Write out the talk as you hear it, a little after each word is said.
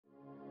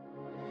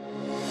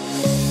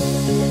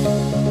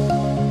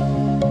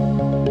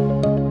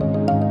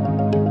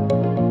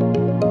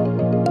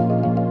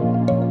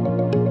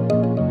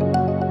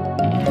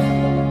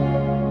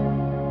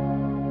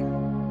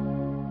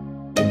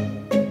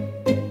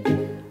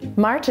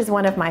March is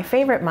one of my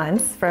favorite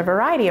months for a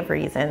variety of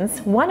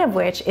reasons, one of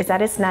which is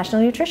that it's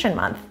National Nutrition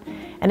Month.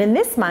 And in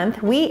this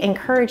month, we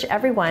encourage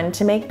everyone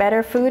to make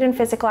better food and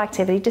physical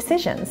activity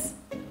decisions.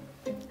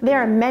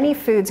 There are many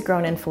foods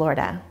grown in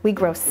Florida. We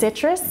grow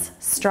citrus,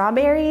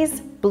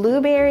 strawberries,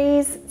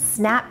 blueberries,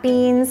 snap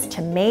beans,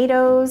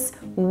 tomatoes,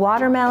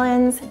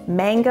 watermelons,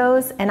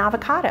 mangoes, and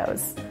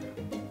avocados.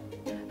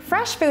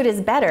 Fresh food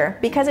is better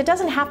because it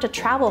doesn't have to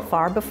travel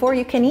far before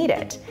you can eat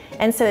it.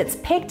 And so it's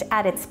picked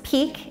at its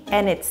peak,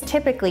 and it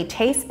typically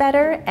tastes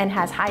better and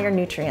has higher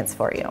nutrients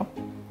for you.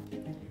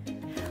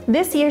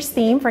 This year's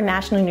theme for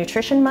National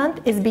Nutrition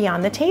Month is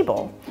Beyond the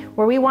Table,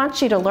 where we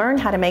want you to learn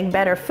how to make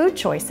better food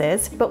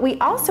choices, but we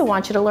also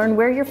want you to learn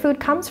where your food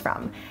comes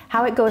from,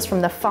 how it goes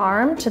from the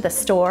farm to the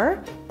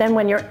store. Then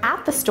when you're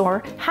at the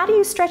store, how do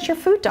you stretch your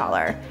food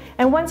dollar?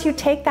 And once you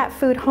take that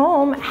food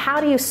home,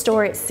 how do you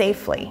store it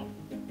safely?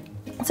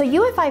 So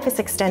IFAS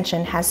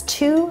Extension has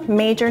two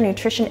major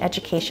nutrition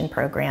education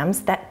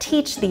programs that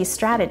teach these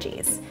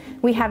strategies.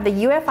 We have the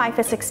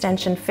IFAS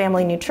Extension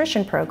Family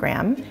Nutrition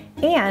Program,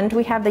 and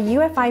we have the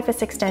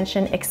IFAS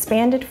Extension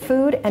Expanded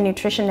Food and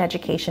Nutrition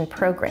Education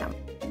Program.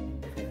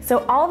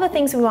 So all the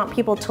things we want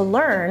people to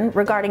learn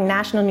regarding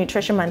National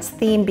Nutrition Month's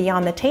theme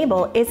Beyond the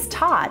Table is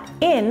taught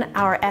in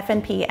our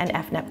FNP and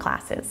FNEP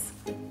classes.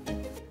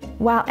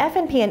 While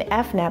FNP and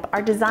FNEP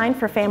are designed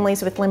for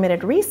families with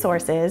limited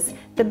resources,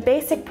 the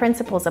basic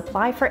principles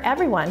apply for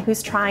everyone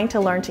who's trying to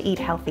learn to eat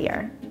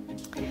healthier.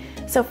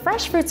 So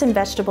fresh fruits and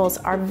vegetables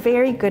are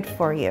very good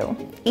for you.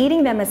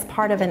 Eating them as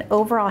part of an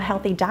overall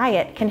healthy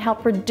diet can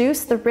help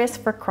reduce the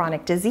risk for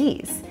chronic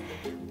disease.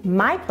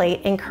 My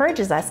Plate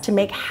encourages us to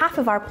make half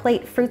of our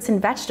plate fruits and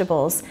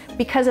vegetables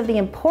because of the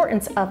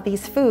importance of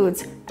these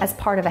foods as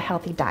part of a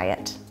healthy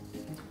diet.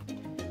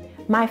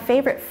 My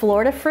favorite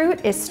Florida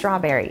fruit is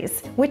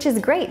strawberries, which is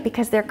great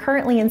because they're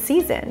currently in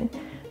season.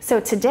 So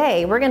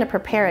today we're going to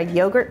prepare a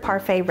yogurt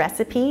parfait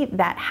recipe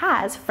that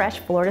has fresh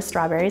Florida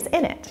strawberries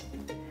in it.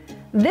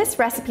 This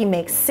recipe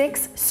makes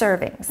 6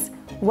 servings.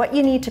 What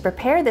you need to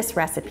prepare this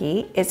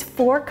recipe is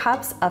 4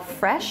 cups of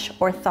fresh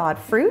or thawed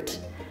fruit,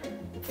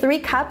 3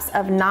 cups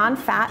of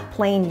non-fat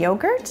plain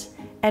yogurt,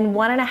 and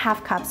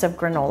 1.5 cups of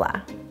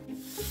granola.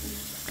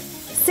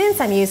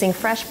 Since I'm using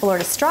fresh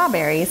Florida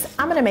strawberries,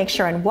 I'm going to make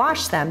sure and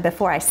wash them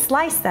before I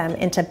slice them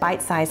into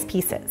bite-sized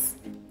pieces.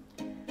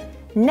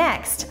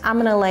 Next, I'm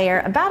going to layer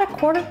about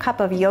 1/4 cup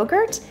of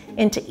yogurt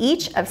into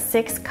each of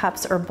 6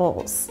 cups or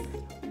bowls.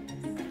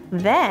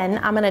 Then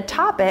I'm going to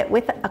top it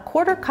with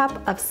 1/4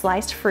 cup of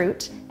sliced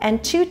fruit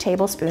and 2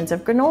 tablespoons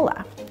of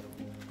granola.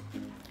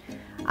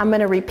 I'm going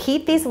to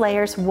repeat these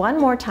layers one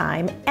more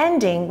time,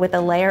 ending with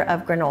a layer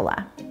of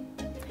granola.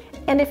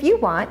 And if you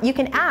want, you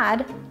can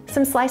add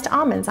some sliced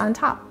almonds on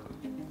top.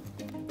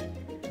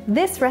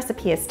 This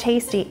recipe is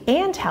tasty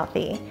and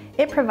healthy.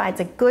 It provides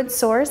a good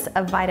source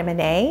of vitamin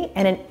A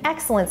and an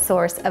excellent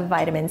source of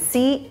vitamin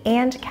C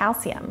and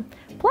calcium.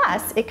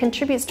 Plus, it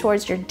contributes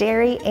towards your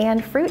dairy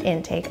and fruit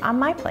intake on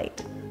My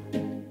Plate.